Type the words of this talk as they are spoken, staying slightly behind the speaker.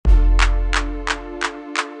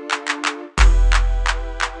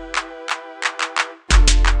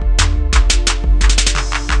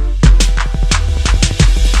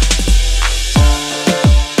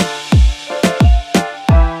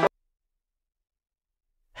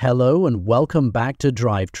Hello and welcome back to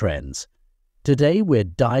DriveTrends. Today we're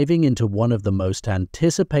diving into one of the most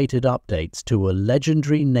anticipated updates to a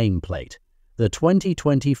legendary nameplate, the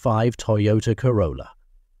 2025 Toyota Corolla.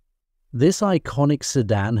 This iconic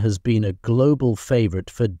sedan has been a global favorite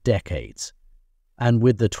for decades. And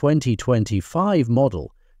with the 2025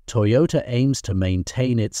 model, Toyota aims to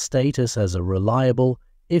maintain its status as a reliable,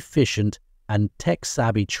 efficient, and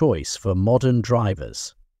tech-savvy choice for modern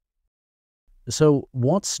drivers. So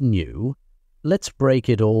what's new? Let's break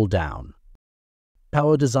it all down.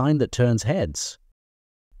 Power design that turns heads.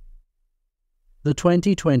 The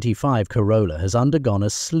 2025 Corolla has undergone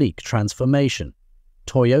a sleek transformation.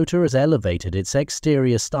 Toyota has elevated its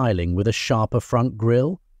exterior styling with a sharper front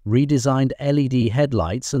grille, redesigned LED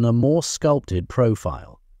headlights, and a more sculpted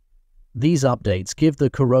profile. These updates give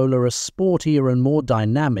the Corolla a sportier and more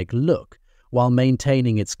dynamic look while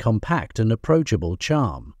maintaining its compact and approachable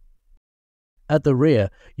charm. At the rear,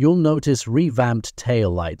 you'll notice revamped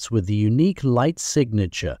taillights with the unique light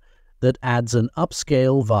signature that adds an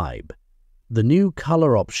upscale vibe. The new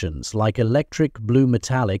color options like electric blue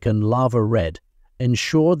metallic and lava red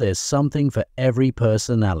ensure there's something for every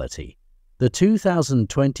personality. The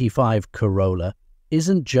 2025 Corolla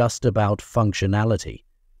isn't just about functionality,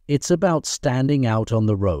 it's about standing out on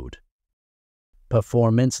the road.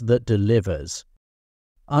 Performance that delivers.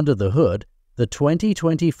 Under the hood, the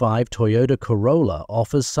 2025 Toyota Corolla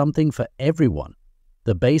offers something for everyone.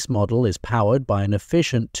 The base model is powered by an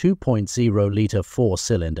efficient 2.0-liter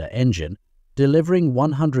four-cylinder engine, delivering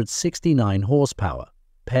 169 horsepower,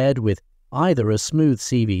 paired with either a smooth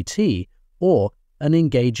CVT or an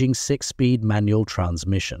engaging 6-speed manual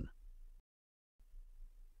transmission.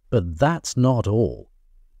 But that's not all.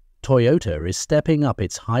 Toyota is stepping up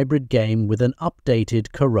its hybrid game with an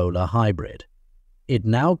updated Corolla Hybrid. It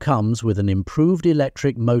now comes with an improved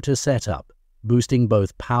electric motor setup, boosting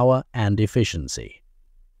both power and efficiency.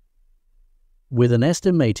 With an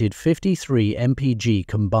estimated 53 mpg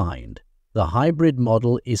combined, the hybrid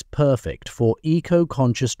model is perfect for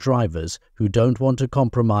eco-conscious drivers who don't want to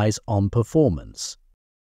compromise on performance.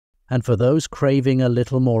 And for those craving a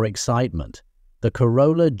little more excitement, the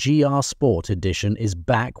Corolla GR Sport Edition is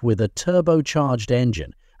back with a turbocharged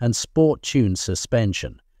engine and sport-tuned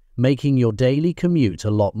suspension, making your daily commute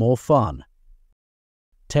a lot more fun.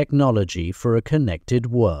 Technology for a connected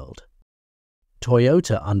world.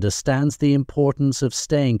 Toyota understands the importance of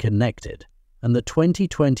staying connected, and the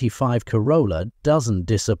 2025 Corolla doesn't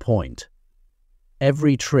disappoint.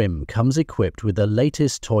 Every trim comes equipped with the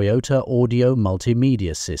latest Toyota audio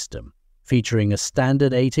multimedia system, featuring a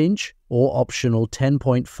standard 8-inch or optional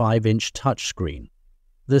 10.5-inch touchscreen.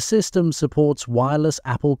 The system supports wireless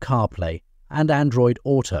Apple CarPlay and Android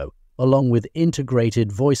Auto, along with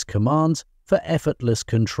integrated voice commands for effortless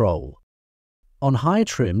control. On high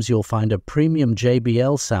trims, you'll find a premium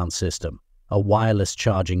JBL sound system, a wireless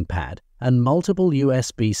charging pad, and multiple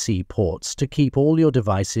USB-C ports to keep all your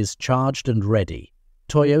devices charged and ready.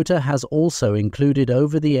 Toyota has also included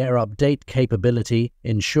over-the-air update capability,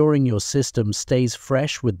 ensuring your system stays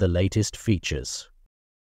fresh with the latest features.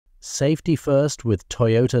 Safety first with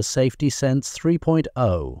Toyota Safety Sense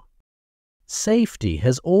 3.0. Safety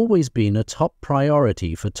has always been a top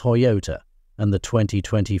priority for Toyota, and the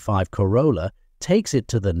 2025 Corolla takes it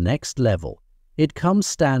to the next level. It comes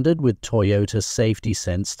standard with Toyota Safety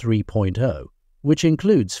Sense 3.0, which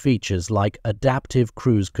includes features like adaptive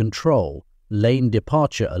cruise control, lane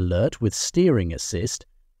departure alert with steering assist,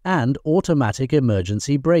 and automatic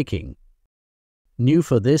emergency braking. New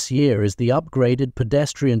for this year is the upgraded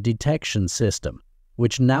pedestrian detection system,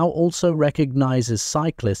 which now also recognizes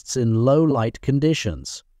cyclists in low-light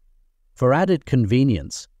conditions. For added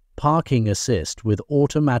convenience, parking assist with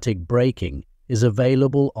automatic braking is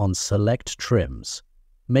available on select trims,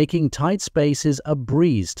 making tight spaces a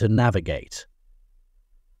breeze to navigate.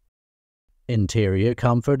 Interior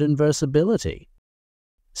comfort and versatility.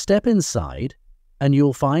 Step inside, and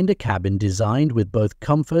you'll find a cabin designed with both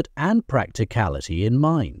comfort and practicality in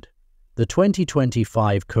mind. The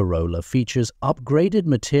 2025 Corolla features upgraded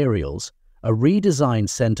materials, a redesigned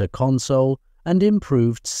center console, and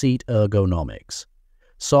improved seat ergonomics.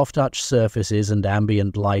 Soft-touch surfaces and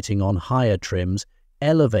ambient lighting on higher trims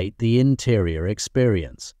elevate the interior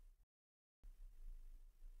experience.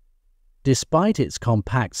 Despite its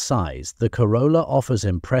compact size, the Corolla offers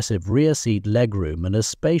impressive rear seat legroom and a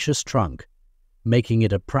spacious trunk, making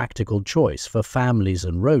it a practical choice for families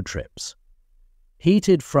and road trips.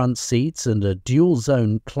 Heated front seats and a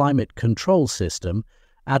dual-zone climate control system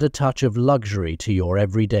add a touch of luxury to your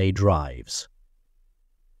everyday drives.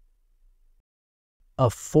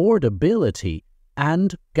 Affordability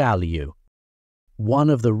and value.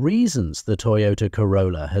 One of the reasons the Toyota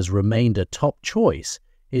Corolla has remained a top choice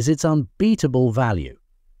is its unbeatable value.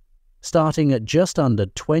 Starting at just under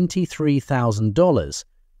 $23,000,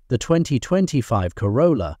 the 2025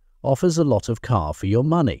 Corolla offers a lot of car for your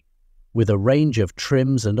money. With a range of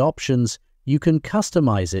trims and options, you can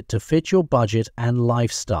customize it to fit your budget and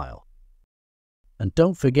lifestyle. And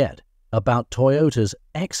don't forget about Toyota's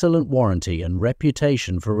excellent warranty and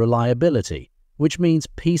reputation for reliability, which means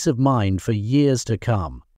peace of mind for years to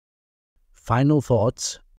come. Final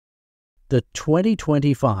thoughts? The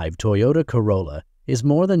 2025 Toyota Corolla is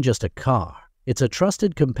more than just a car. It's a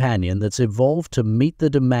trusted companion that's evolved to meet the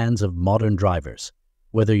demands of modern drivers.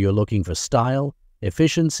 Whether you're looking for style,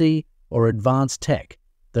 efficiency, or advanced tech,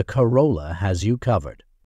 the Corolla has you covered.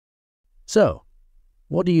 So,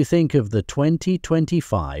 what do you think of the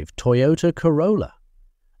 2025 Toyota Corolla?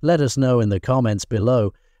 Let us know in the comments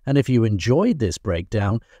below, and if you enjoyed this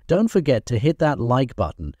breakdown, don't forget to hit that like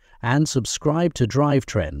button and subscribe to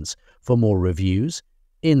DriveTrends for more reviews,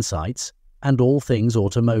 insights, and all things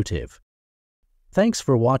automotive. Thanks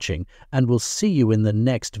for watching, and we'll see you in the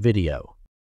next video.